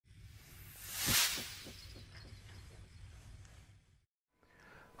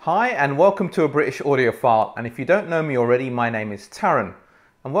Hi and welcome to A British Audiophile, and if you don't know me already, my name is Taran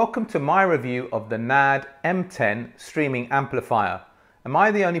and welcome to my review of the NAD M10 streaming amplifier. Am I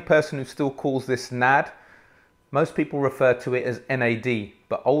the only person who still calls this NAD? Most people refer to it as NAD,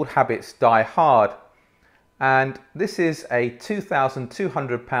 but old habits die hard. And this is a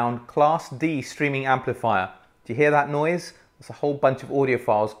 £2,200 Class D streaming amplifier. Do you hear that noise? There's a whole bunch of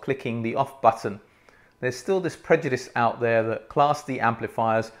audiophiles clicking the off button. There's still this prejudice out there that Class D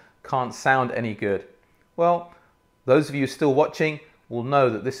amplifiers can't sound any good. Well, those of you still watching will know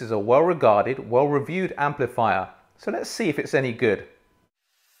that this is a well-regarded, well-reviewed amplifier. So let's see if it's any good.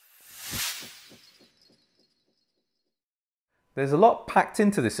 There's a lot packed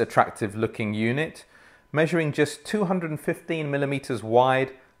into this attractive looking unit, measuring just 215mm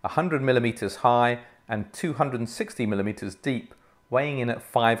wide, 100mm high and 260mm deep, weighing in at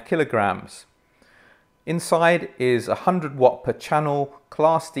 5 kilograms. Inside is a 100 watt per channel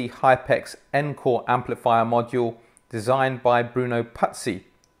Class D Hypex N-Core amplifier module designed by Bruno Puzzi.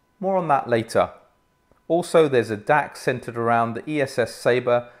 More on that later. Also there's a DAC centered around the ESS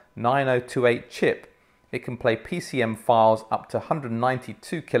Sabre 9028 chip. It can play PCM files up to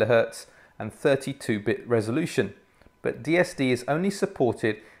 192 kHz and 32-bit resolution, but DSD is only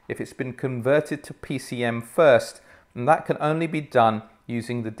supported if it's been converted to PCM first, and that can only be done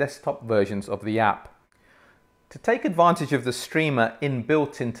using the desktop versions of the app. To take advantage of the streamer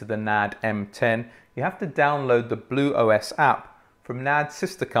inbuilt into the NAD M10, you have to download the BlueOS app from NAD's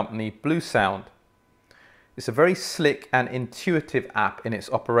sister company Bluesound. It's a very slick and intuitive app in its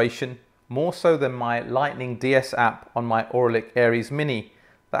operation, more so than my Lightning DS app on my Auralic Aries Mini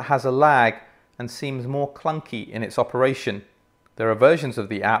that has a lag and seems more clunky in its operation. There are versions of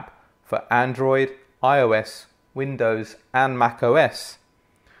the app for Android, iOS, Windows and macOS.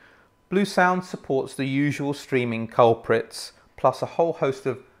 Bluesound supports the usual streaming culprits, plus a whole host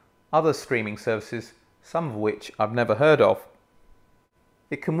of other streaming services, some of which I've never heard of.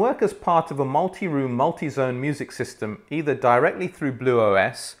 It can work as part of a multi-room, multi-zone music system, either directly through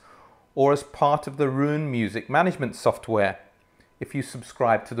BlueOS or as part of the Roon music management software, if you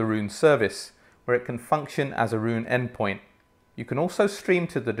subscribe to the Roon service, where it can function as a Roon endpoint. You can also stream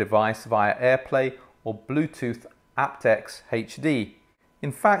to the device via AirPlay or Bluetooth aptX HD.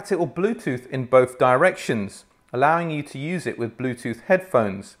 In fact, it will Bluetooth in both directions, allowing you to use it with Bluetooth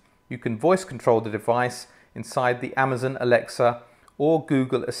headphones. You can voice control the device inside the Amazon Alexa or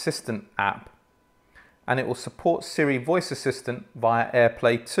Google Assistant app. And it will support Siri Voice Assistant via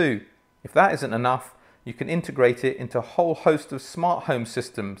AirPlay too. If that isn't enough, you can integrate it into a whole host of smart home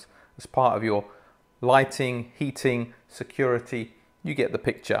systems as part of your lighting, heating, security. You get the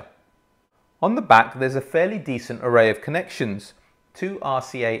picture. On the back, there's a fairly decent array of connections. 2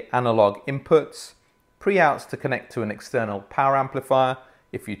 RCA analog inputs, pre-outs to connect to an external power amplifier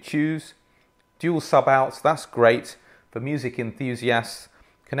if you choose, dual sub-outs, that's great for music enthusiasts.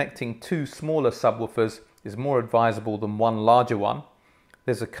 Connecting 2 smaller subwoofers is more advisable than 1 larger one.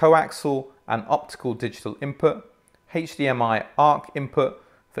 There's a coaxial and optical digital input, HDMI ARC input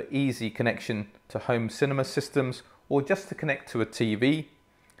for easy connection to home cinema systems or just to connect to a TV.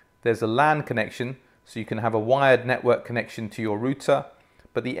 There's a LAN connection, so you can have a wired network connection to your router,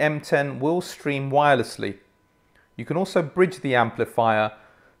 but the M10 will stream wirelessly. You can also bridge the amplifier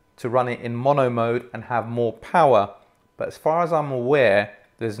to run it in mono mode and have more power, but as far as I'm aware,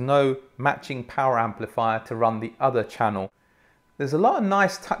 there's no matching power amplifier to run the other channel. There's a lot of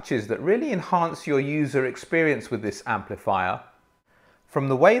nice touches that really enhance your user experience with this amplifier. From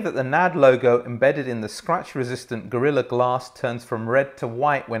the way that the NAD logo embedded in the scratch-resistant Gorilla Glass turns from red to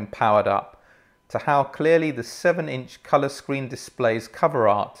white when powered up, to how clearly the 7-inch color screen displays cover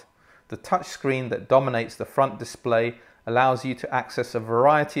art. The touch screen that dominates the front display allows you to access a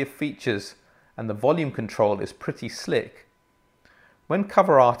variety of features, and the volume control is pretty slick. When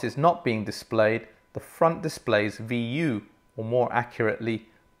cover art is not being displayed, the front displays VU, or more accurately,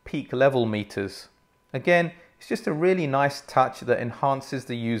 peak level meters. Again, it's just a really nice touch that enhances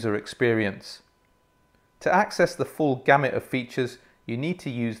the user experience. To access the full gamut of features, you need to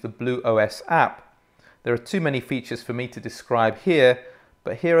use the BlueOS app. There are too many features for me to describe here,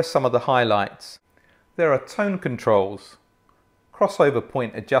 but here are some of the highlights. There are tone controls, crossover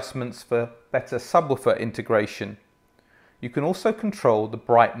point adjustments for better subwoofer integration. You can also control the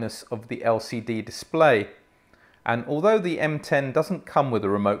brightness of the LCD display. And although the M10 doesn't come with a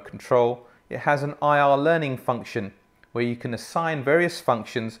remote control, it has an IR learning function where you can assign various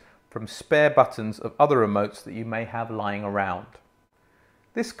functions from spare buttons of other remotes that you may have lying around.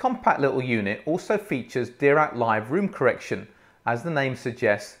 This compact little unit also features Dirac Live room correction. As the name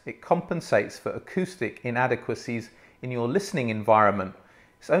suggests, it compensates for acoustic inadequacies in your listening environment.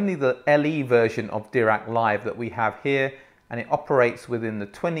 It's only the LE version of Dirac Live that we have here, and it operates within the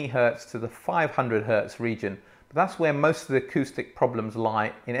 20 Hz to the 500 Hz region. But that's where most of the acoustic problems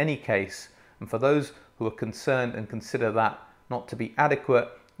lie in any case. And for those who are concerned and consider that not to be adequate,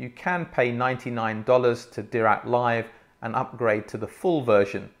 you can pay $99 to Dirac Live and upgrade to the full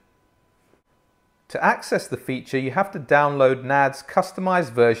version. To access the feature, you have to download NAD's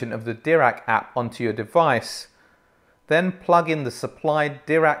customized version of the Dirac app onto your device. Then plug in the supplied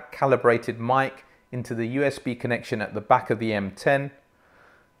Dirac calibrated mic into the USB connection at the back of the M10,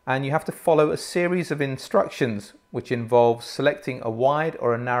 and you have to follow a series of instructions which involves selecting a wide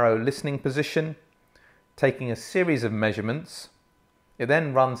or a narrow listening position, taking a series of measurements. It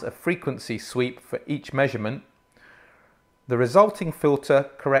then runs a frequency sweep for each measurement. The resulting filter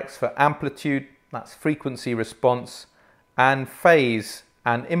corrects for amplitude, that's frequency response, and phase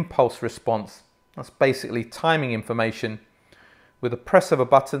and impulse response, that's basically timing information. With a press of a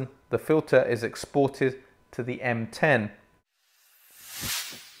button, the filter is exported to the M10.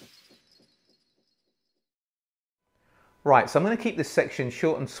 Right, so I'm going to keep this section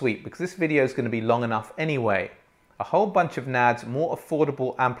short and sweet because this video is going to be long enough anyway. A whole bunch of NAD's more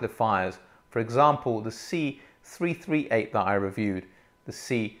affordable amplifiers, for example the C338 that I reviewed, the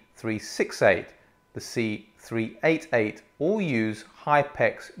C368, the C388, all use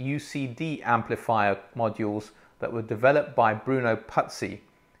Hypex UCD amplifier modules that were developed by Bruno Puzzi.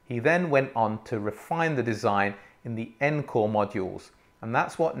 He then went on to refine the design in the Encore modules, and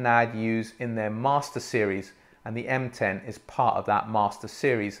that's what NAD use in their Master series, and the M10 is part of that Master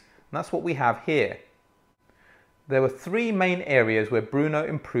series, and that's what we have here. There were three main areas where Bruno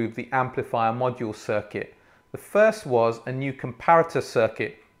improved the amplifier module circuit. The first was a new comparator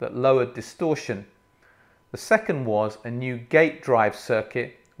circuit that lowered distortion. The second was a new gate drive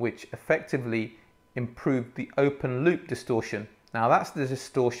circuit which effectively improved the open loop distortion. Now that's the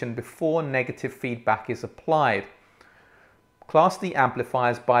distortion before negative feedback is applied. Class D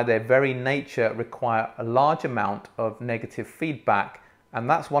amplifiers by their very nature require a large amount of negative feedback, and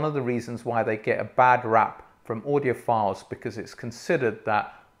that's one of the reasons why they get a bad rap from audiophiles, because it's considered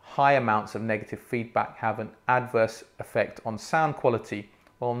that high amounts of negative feedback have an adverse effect on sound quality.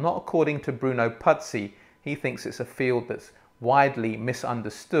 Well, not according to Bruno Puzzi. He thinks it's a field that's widely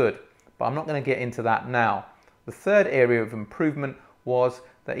misunderstood, but I'm not going to get into that now. The third area of improvement was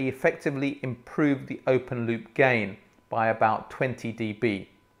that he effectively improved the open loop gain by about 20 dB.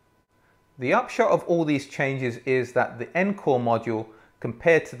 The upshot of all these changes is that the Encore module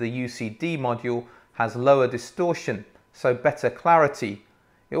compared to the UCD module has lower distortion, so better clarity.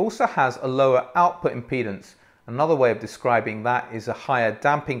 It also has a lower output impedance. Another way of describing that is a higher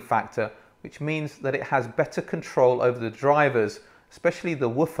damping factor, which means that it has better control over the drivers, especially the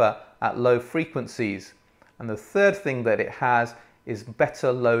woofer at low frequencies. And the third thing that it has is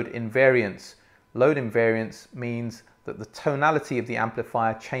better load invariance. Load invariance means that the tonality of the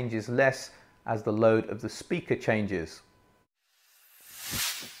amplifier changes less as the load of the speaker changes.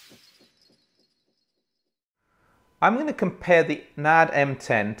 I'm going to compare the NAD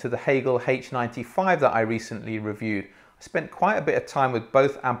M10 to the Hagel H95 that I recently reviewed. I spent quite a bit of time with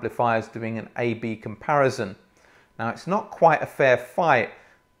both amplifiers doing an A-B comparison. Now it's not quite a fair fight.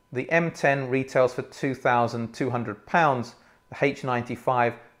 The M10 retails for £2,200, the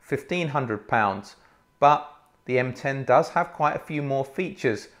H95 £1,500, but the M10 does have quite a few more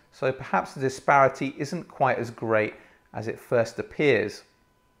features, so perhaps the disparity isn't quite as great as it first appears.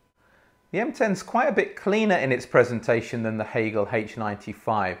 The M10 is quite a bit cleaner in its presentation than the Hagel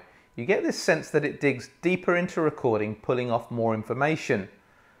H95. You get this sense that it digs deeper into recording, pulling off more information.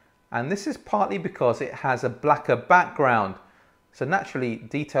 And this is partly because it has a blacker background, so naturally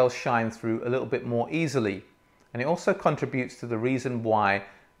details shine through a little bit more easily. And it also contributes to the reason why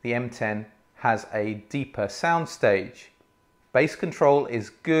the M10 has a deeper soundstage. Bass control is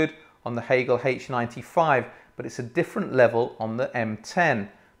good on the Hagel H95, but it's a different level on the M10.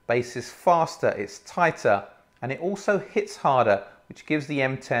 Bass is faster, it's tighter, and it also hits harder, which gives the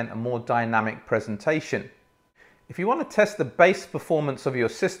M10 a more dynamic presentation. If you want to test the bass performance of your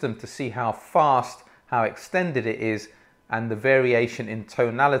system to see how fast, how extended it is, and the variation in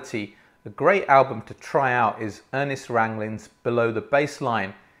tonality, a great album to try out is Ernest Ranglin's Below the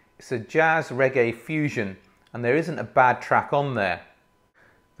Bassline. It's a jazz reggae fusion, and there isn't a bad track on there.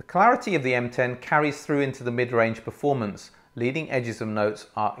 The clarity of the M10 carries through into the mid-range performance. Leading edges of notes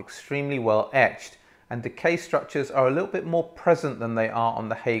are extremely well etched, and decay structures are a little bit more present than they are on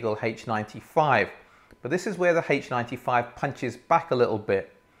the Hagel H95. But this is where the H95 punches back a little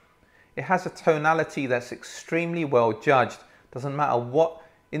bit. It has a tonality that's extremely well judged. Doesn't matter what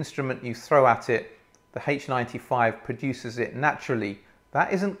instrument you throw at it, the H95 produces it naturally.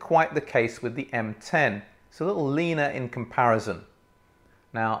 That isn't quite the case with the M10. It's a little leaner in comparison.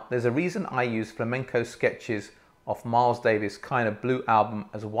 Now, there's a reason I use Flamenco Sketches off Miles Davis' Kind of Blue album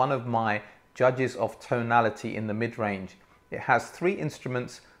as one of my judges of tonality in the mid-range. It has 3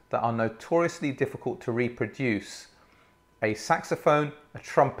 instruments that are notoriously difficult to reproduce: a saxophone, a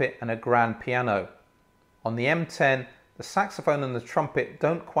trumpet, and a grand piano. On the M10, the saxophone and the trumpet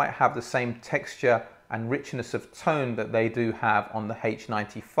don't quite have the same texture and richness of tone that they do have on the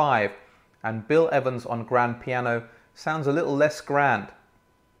H95, and Bill Evans on grand piano sounds a little less grand.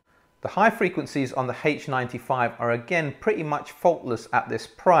 The high frequencies on the H95 are again pretty much faultless at this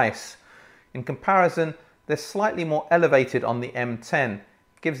price. In comparison, they're slightly more elevated on the M10. It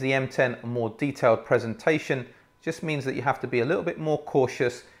gives the M10 a more detailed presentation, just means that you have to be a little bit more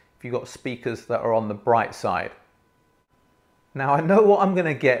cautious if you've got speakers that are on the bright side. Now, I know what I'm going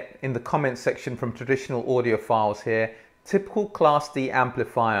to get in the comment section from traditional audiophiles here. Typical Class D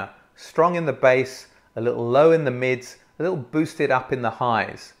amplifier, strong in the bass, a little low in the mids, a little boosted up in the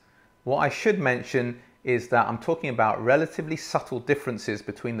highs. What I should mention is that I'm talking about relatively subtle differences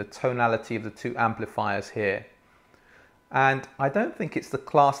between the tonality of the 2 amplifiers here. And I don't think it's the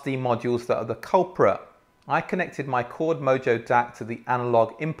Class D modules that are the culprit. I connected my Chord Mojo DAC to the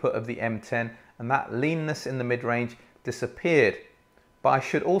analog input of the M10, and that leanness in the mid-range disappeared. But I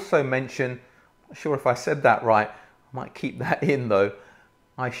should also mention, I'm not sure if I said that right, I might keep that in though.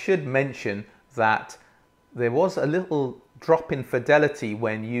 I should mention that there was a little drop in fidelity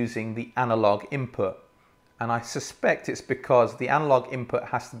when using the analog input. And I suspect it's because the analog input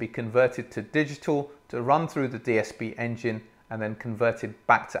has to be converted to digital to run through the DSP engine and then converted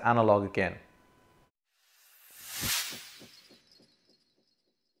back to analog again.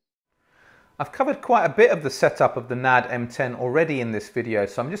 I've covered quite a bit of the setup of the NAD M10 already in this video,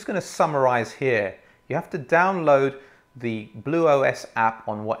 so I'm just going to summarize here. You have to download the BlueOS app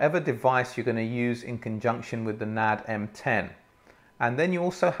on whatever device you're going to use in conjunction with the NAD M10. And then you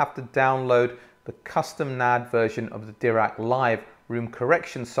also have to download the custom NAD version of the Dirac Live room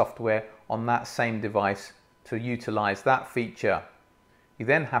correction software on that same device to utilize that feature. You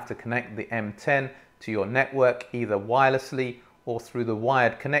then have to connect the M10 to your network either wirelessly or through the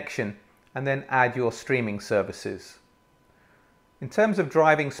wired connection, and then add your streaming services. In terms of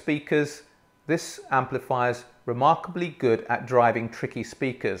driving speakers, this amplifier is remarkably good at driving tricky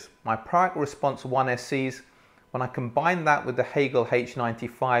speakers. My Dirac Response 1 SEs, when I combined that with the Hagel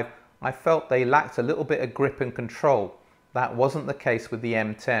H95, I felt they lacked a little bit of grip and control. That wasn't the case with the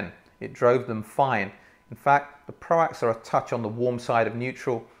M10. It drove them fine. In fact, the Diracs are a touch on the warm side of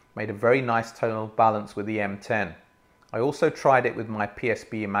neutral, made a very nice tonal balance with the M10. I also tried it with my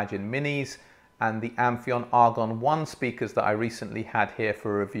PSB Imagine Minis and the Amphion Argon 1 speakers that I recently had here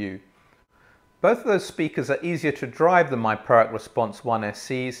for review. Both of those speakers are easier to drive than my Dirac Response 1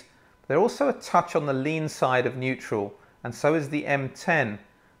 SEs. They're also a touch on the lean side of neutral, and so is the M10.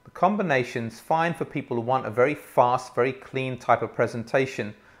 The combination's fine for people who want a very fast, very clean type of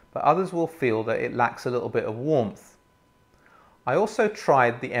presentation, but others will feel that it lacks a little bit of warmth. I also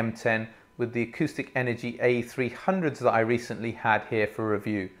tried the M10 with the Acoustic Energy AE300s that I recently had here for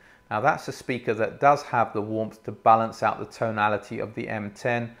review. Now that's a speaker that does have the warmth to balance out the tonality of the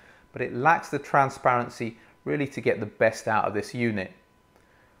M10, but it lacks the transparency really to get the best out of this unit.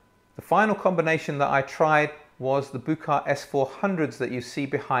 The final combination that I tried was the Buchar S400s that you see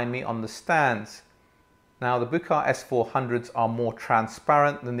behind me on the stands. Now the Buchar S400s are more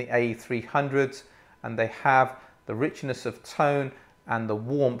transparent than the AE300s, and they have the richness of tone and the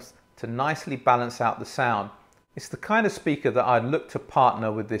warmth to nicely balance out the sound. It's the kind of speaker that I'd look to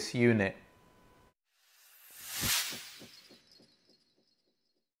partner with this unit.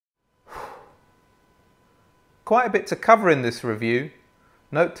 Quite a bit to cover in this review.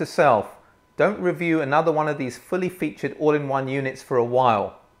 Note to self, don't review another one of these fully featured all-in-one units for a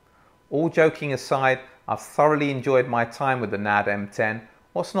while. All joking aside, I've thoroughly enjoyed my time with the NAD M10.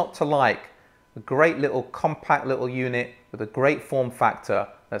 What's not to like? A great little compact little unit with a great form factor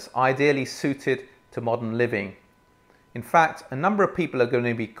that's ideally suited to modern living. In fact, a number of people are going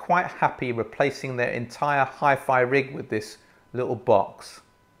to be quite happy replacing their entire hi-fi rig with this little box.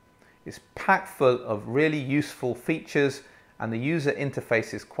 It's packed full of really useful features, and the user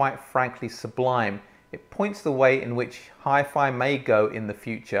interface is quite frankly sublime. It points the way in which hi-fi may go in the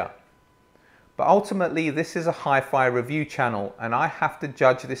future. But ultimately, this is a hi-fi review channel, and I have to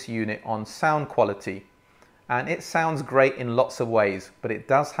judge this unit on sound quality. And it sounds great in lots of ways, but it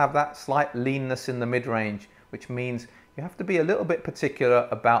does have that slight leanness in the mid-range, which means you have to be a little bit particular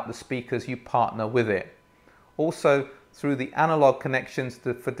about the speakers you partner with it. Also, through the analog connections,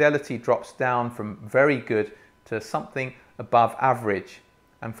 the fidelity drops down from very good to something above average.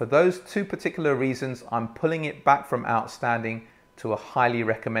 And for those two particular reasons, I'm pulling it back from outstanding to a highly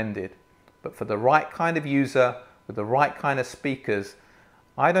recommended. But for the right kind of user, with the right kind of speakers,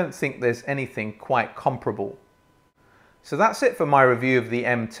 I don't think there's anything quite comparable. So that's it for my review of the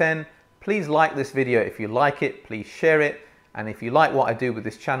M10. Please like this video if you like it, please share it, and if you like what I do with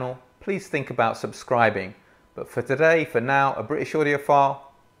this channel, please think about subscribing. But for today, for now, a British Audiophile,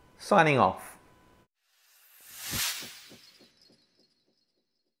 signing off.